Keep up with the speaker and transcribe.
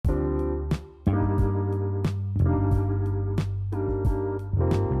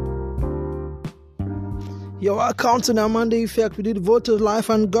You're welcome to the Monday Effect with the Devoted Life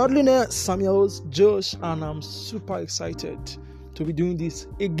and Godliness. I'm your host, Josh, and I'm super excited to be doing this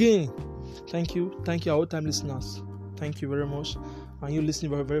again. Thank you, our old-time listeners. Thank you very much. And you listening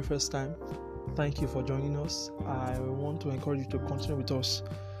for the very first time, thank you for joining us. I want to encourage you to continue with us.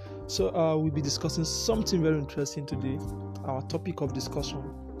 So we'll be discussing something very interesting today. Our topic of discussion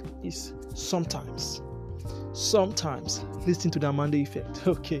is sometimes. Listen to the Monday Effect.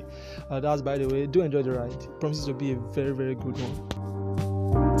 Okay, that's by the way. Do enjoy the ride. It promises to be a very, very good one.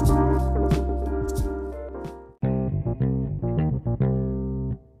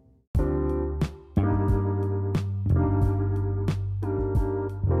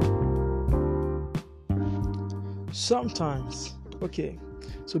 Sometimes. Okay,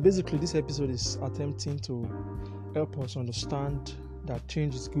 so basically this episode is attempting to help us understand that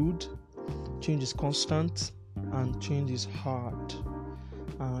change is good, change is constant, and change is hard.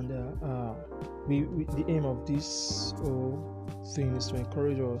 And the aim of this whole thing is to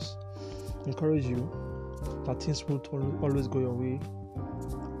encourage you that things won't always go your way,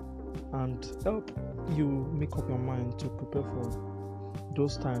 and help you make up your mind to prepare for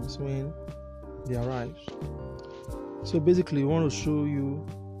those times when they arrive. So basically, we want to show you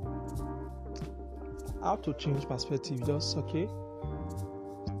how to change perspective. Just okay.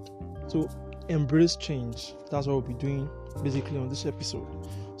 So embrace change. That's what we'll be doing basically on this episode.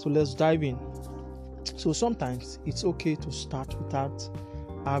 So let's dive in. So sometimes it's okay to start without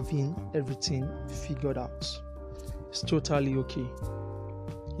having everything figured out. It's totally okay.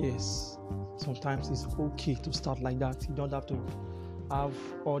 Yes. Sometimes it's okay to start like that. You don't have to have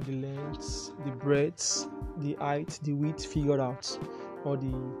all the lengths, the breadths, the height, the width figured out, or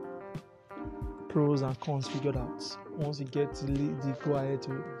the pros and cons figured out. Once you get the go ahead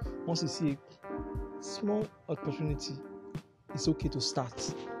to, once you see a small opportunity, it's okay to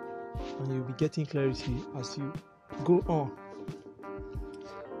start, and you'll be getting clarity as you go on.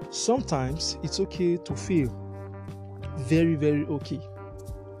 Sometimes it's okay to fail, very, very okay,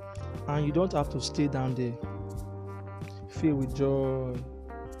 and you don't have to stay down there. Fail with joy,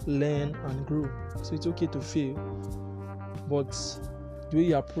 learn and grow. So it's okay to fail, but the way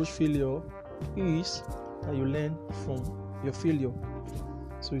you approach failure is that you learn from your failure.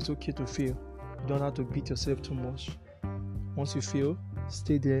 So it's okay to fail. You don't have to beat yourself too much. Once you fail,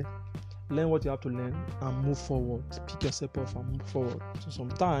 stay there, learn what you have to learn, and move forward. Pick yourself up and move forward. So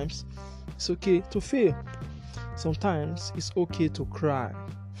sometimes it's okay to fail. Sometimes it's okay to cry.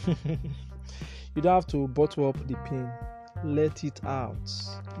 You don't have to bottle up the pain. Let it out.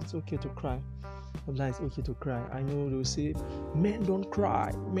 It's okay to cry. Sometimes it's okay to cry. I know they'll say, men don't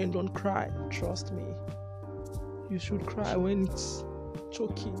cry. Trust me. You should cry when it's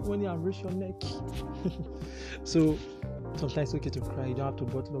choking, when you embrace your neck. So sometimes it's okay to cry. You don't have to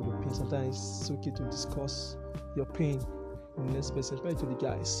bottle up the pain. Sometimes it's okay to discuss your pain with the next person, especially to the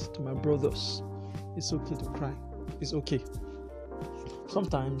guys, to my brothers. It's okay to cry. It's okay.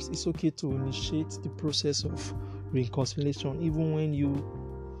 Sometimes it's okay to initiate the process of reconciliation, even when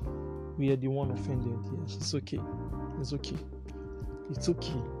we are the one offended. Yes, it's okay. It's okay.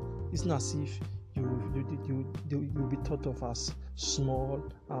 It's not as if you'll be thought of as small,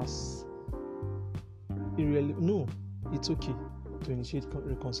 as irrelevant. No, it's okay to initiate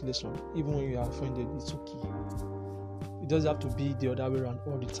reconciliation, even when you are offended. It's okay. It doesn't have to be the other way around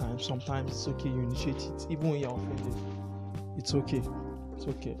all the time. Sometimes it's okay you initiate it, even when you are offended. It's okay. It's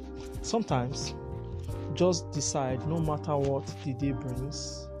okay. Sometimes just decide, no matter what the day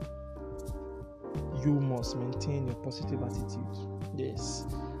brings, you must maintain your positive attitude. Yes.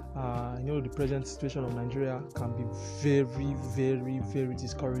 The present situation of Nigeria can be very, very, very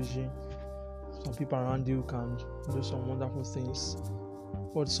discouraging. Some people around you can do some wonderful things,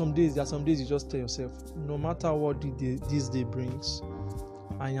 but there are some days you just tell yourself, no matter what this day brings,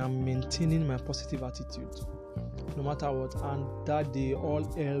 I am maintaining my positive attitude, no matter what, and that day all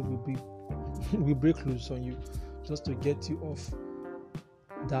hell will break loose on you, just to get you off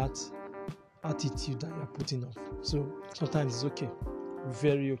that attitude that you're putting off. So sometimes it's okay,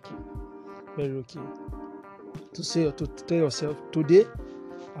 very okay, to tell yourself, today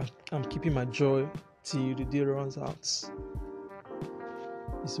I'm keeping my joy till the day runs out.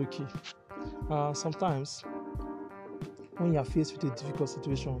 It's okay. Sometimes when you are faced with a difficult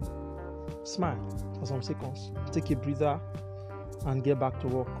situation, smile for some seconds, take a breather, and get back to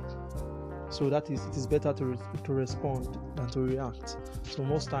work. So it is better to respond than to react. So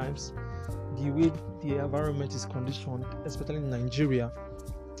most times, the way the environment is conditioned, especially in Nigeria,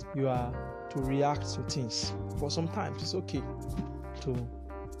 you are to react to things. But sometimes it's okay to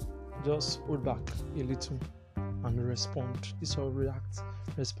just hold back a little and respond. This all react.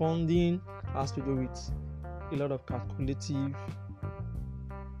 Responding has to do with a lot of calculative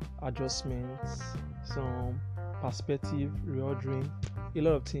adjustments, some perspective reordering, a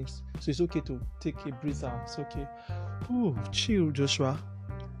lot of things. So it's okay to take a breather. It's okay. Ooh, chill, Joshua.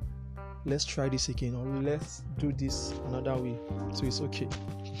 Let's try this again, or let's do this another way. So it's okay.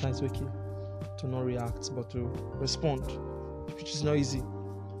 Sometimes it's okay to not react, but to respond, which is not easy.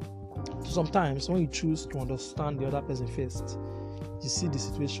 So sometimes when you choose to understand the other person first, you see the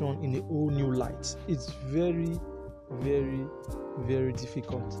situation in a whole new light. It's very, very, very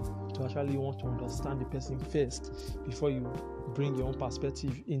difficult to actually want to understand the person first before you bring your own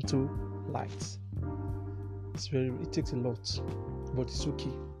perspective into light. It takes a lot, but it's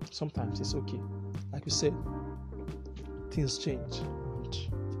okay. Sometimes it's okay. Like we said, things change and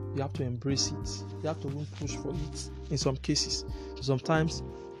you have to embrace it. You have to even push for it in some cases. So sometimes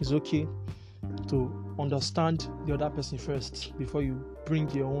it's okay to understand the other person first before you bring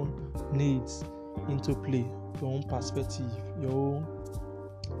your own needs into play, your own perspective, your own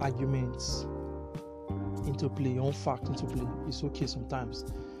arguments into play, your own fact into play. It's okay sometimes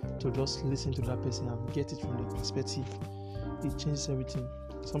to just listen to that person and get it from their perspective. It changes everything.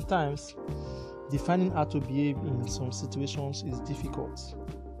 Sometimes defining how to behave in some situations is difficult.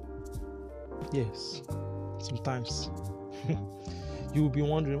 Yes, sometimes. You will be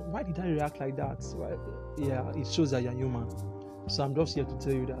wondering, why did I react like that? Well, yeah, it shows that you're human. So I'm just here to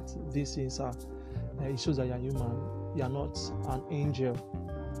tell you that these things are, it shows that you're human. You're not an angel.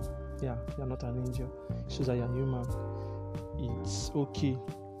 Yeah, you're not an angel. It shows that you're human. It's okay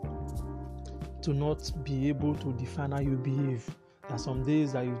to not be able to define how you behave. There are some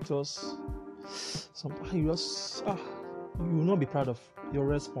days that you will not be proud of your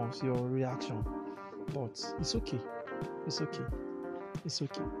response, your reaction. But it's okay. It's okay. It's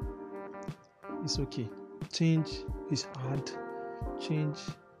okay. It's okay. Change is hard. Change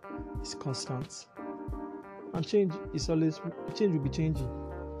is constant. And change will be changing.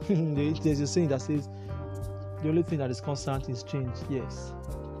 There's a saying that says the only thing that is constant is change. Yes.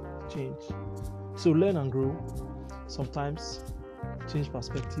 Change. So learn and grow. Sometimes change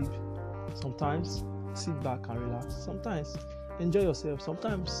perspective. Sometimes sit back and relax. Sometimes enjoy yourself.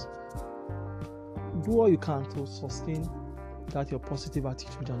 Sometimes do all you can to sustain that your positive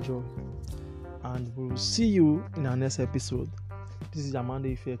attitude and joy. And we'll see you in our next episode. This is Amanda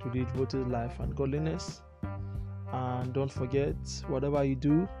Ife, today devoted life and godliness. And don't forget, whatever you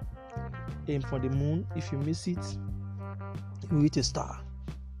do, aim for the moon. If you miss it, you hit a star.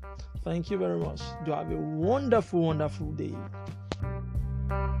 Thank you very much. Do have a wonderful, wonderful day.